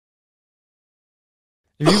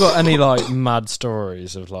Have you got any like mad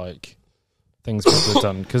stories of like things people have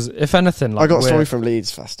done? Because if anything, like I got a story from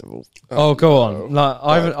Leeds Festival. Oh, go on. Like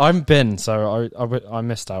I've been, so I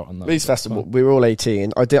missed out on that. Leeds Festival. We were all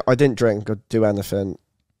 18. I didn't drink or do anything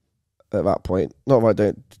at that point. Not that I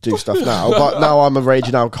don't do stuff now, but now I'm a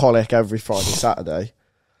raging alcoholic every Friday, Saturday.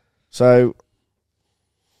 So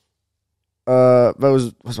there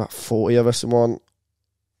was about 40 of us in one.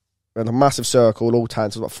 We had a massive circle, all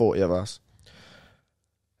tents, about 40 of us.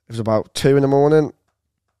 It was about 2 a.m.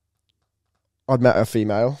 I'd met a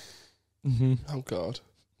female. Mm-hmm. Oh, God.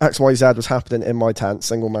 XYZ was happening in my tent,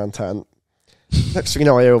 single man tent. Next thing you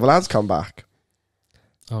know, I hear all the lads come back.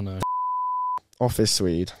 Oh, no. Off his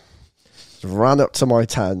Swede. Ran up to my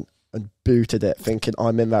tent and booted it, thinking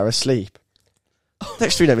I'm in there asleep.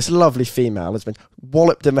 Next thing you know, this lovely female has been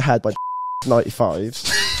walloped in the head by 95s.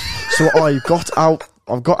 So I got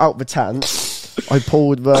out the tent. I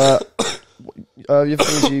pulled the you have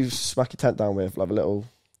things you smack your tent down with, like a little.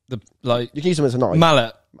 You can use them as a knife.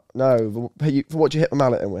 Mallet. No, what do you hit the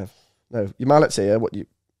mallet in with? No, your mallet's here.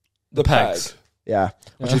 The pegs. Yeah.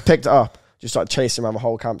 I just picked it up. Just started chasing around the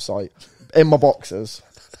whole campsite in my boxers.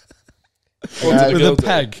 With a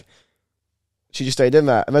peg. She just stayed in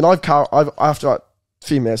there, and then after like a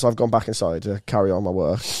few minutes, I've gone back inside to carry on my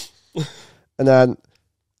work, and then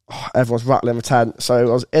everyone's rattling the tent. So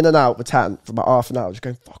I was in and out the tent for about half an hour, just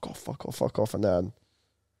going fuck off, and then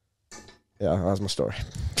yeah, that was my story.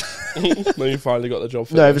 Then you finally got the job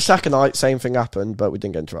finished. No, the second night, same thing happened, but we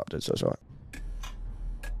didn't get interrupted, so it's alright.